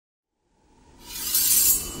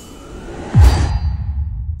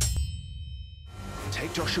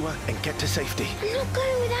Evacuate Joshua and get to safety. I'm not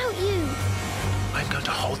going without you. I'm going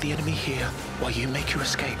to hold the enemy here while you make your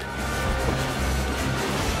escape.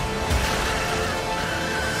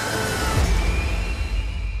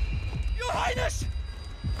 Your Highness!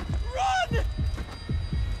 Run!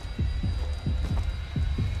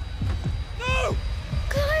 No!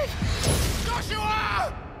 Clive!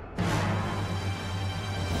 Joshua!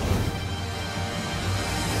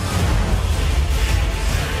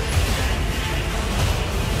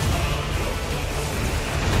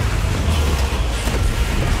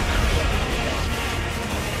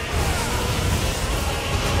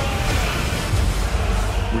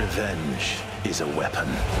 Revenge is a weapon.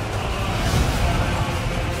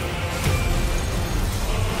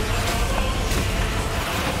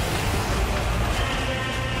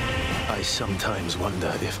 I sometimes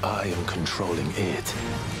wonder if I am controlling it,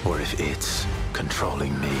 or if it's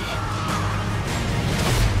controlling me.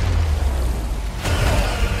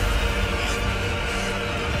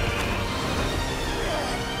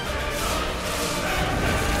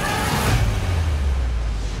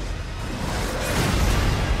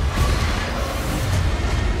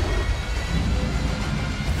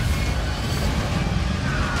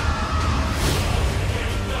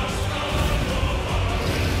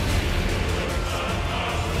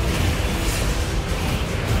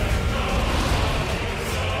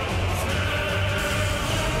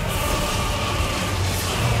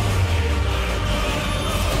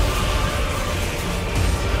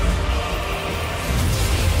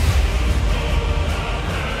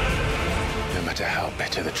 How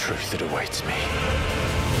bitter the truth that awaits me,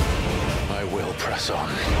 I will press on.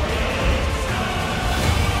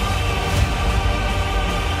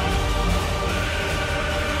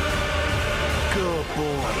 Good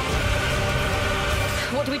boy.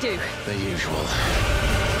 What do we do? The usual.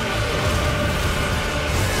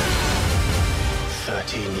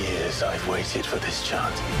 13 years I've waited for this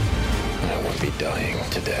chance. I won't be dying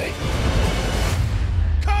today.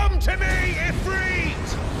 Come to me, Ifrit!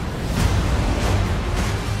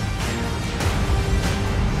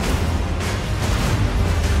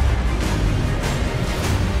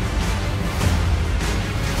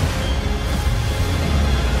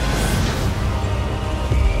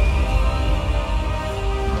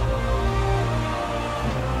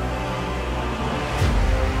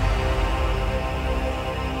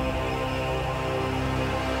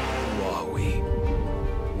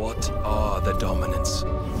 What are the dominants?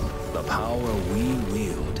 The power we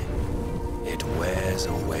wield. It wears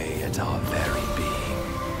away at our very being.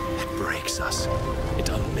 It breaks us. It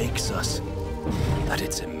unmakes us. That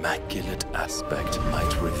its immaculate aspect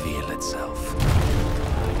might reveal itself.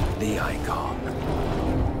 The icon.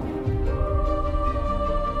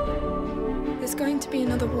 There's going to be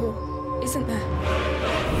another war, isn't there?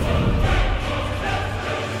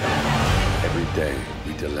 Every day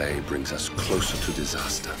we delay brings us closer to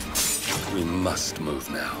disaster. We must move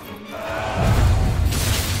now.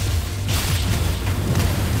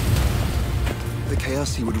 The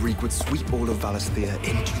chaos he would wreak would sweep all of Valisthea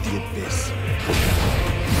into the abyss.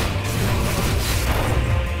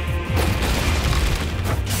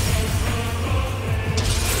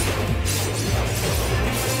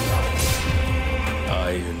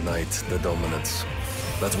 I unite the dominants,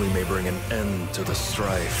 that we may bring an end to the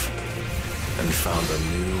strife, and found a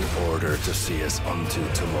new order to see us unto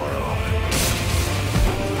tomorrow.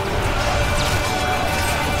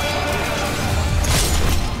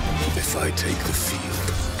 If I take the field,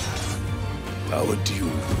 our duel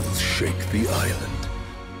will shake the island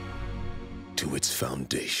to its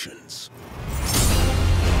foundations.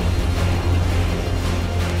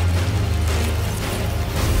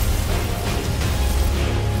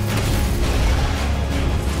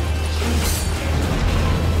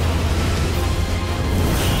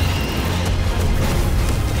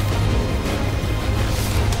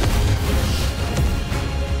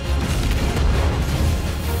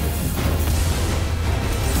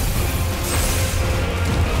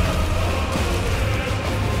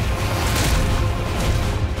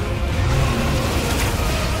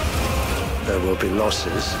 There will be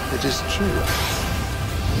losses, it is true.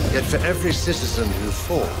 Yet for every citizen who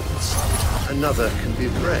falls, another can be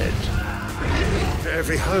bred. For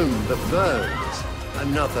every home that burns,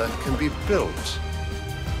 another can be built.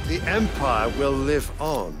 The Empire will live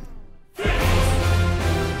on.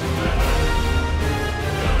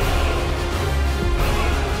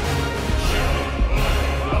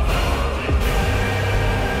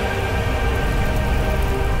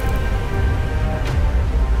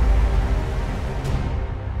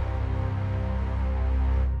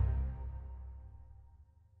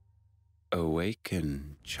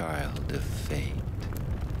 Awaken, child of fate.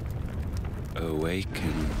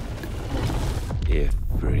 Awaken,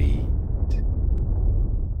 Ifrit.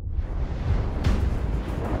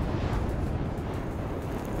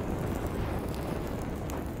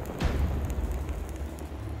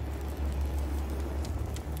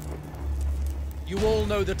 You all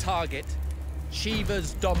know the target.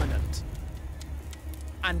 Shiva's dominant.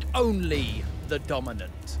 And only the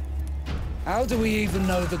dominant. How do we even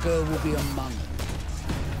know the girl will be among us?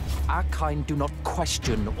 Our kind do not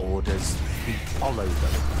question orders, we follow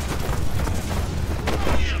them.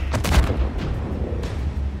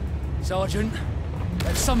 Sergeant,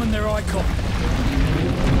 they've summoned their icon.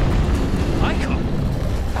 Icon?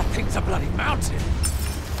 That thing's a bloody mountain.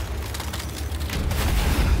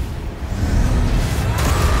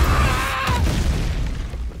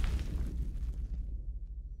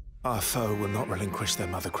 Our foe will not relinquish their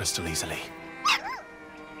mother crystal easily.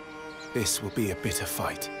 This will be a bitter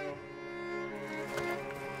fight.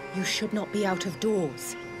 You should not be out of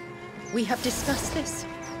doors. We have discussed this.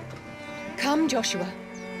 Come, Joshua.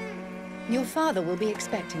 Your father will be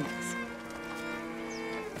expecting us.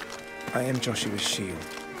 I am Joshua's shield.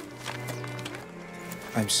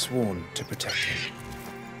 I'm sworn to protect him.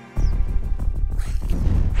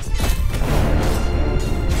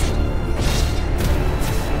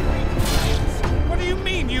 What do you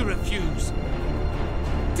mean you refuse?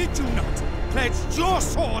 Did you not pledge your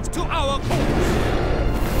sword to our cause?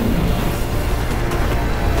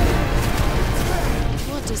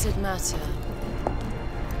 What does it matter?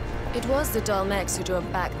 It was the Dalmex who drove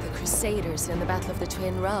back the Crusaders in the Battle of the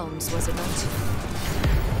Twin Realms, was it not?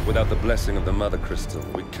 Without the blessing of the Mother Crystal,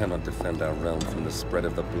 we cannot defend our realm from the spread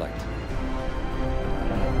of the Blight.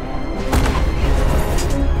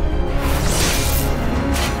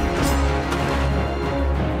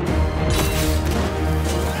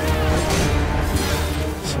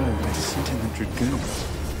 So, they sent in the Dragoons.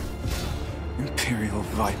 Imperial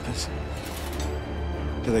Vipers.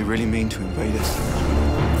 Do they really mean to invade us?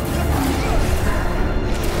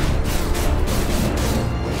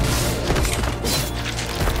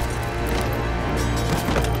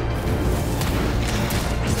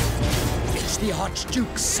 It's the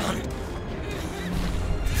Archduke's son.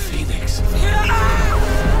 Phoenix.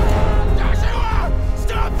 Joshua!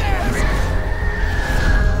 Stop this!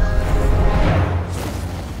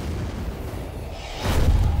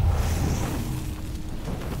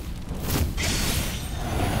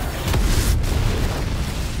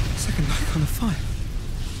 Second icon of fire.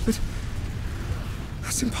 But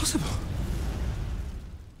that's impossible.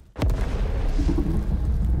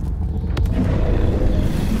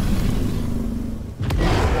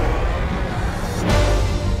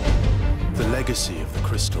 The legacy of the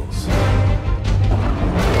crystals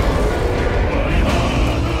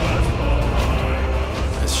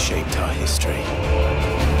has shaped our history.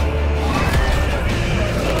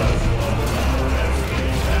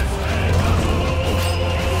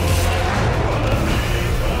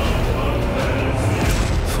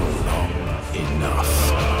 For long enough.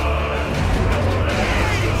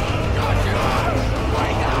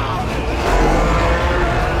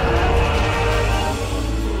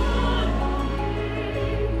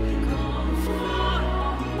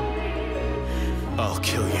 I'll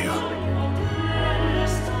kill you.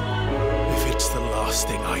 If it's the last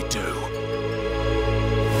thing I do.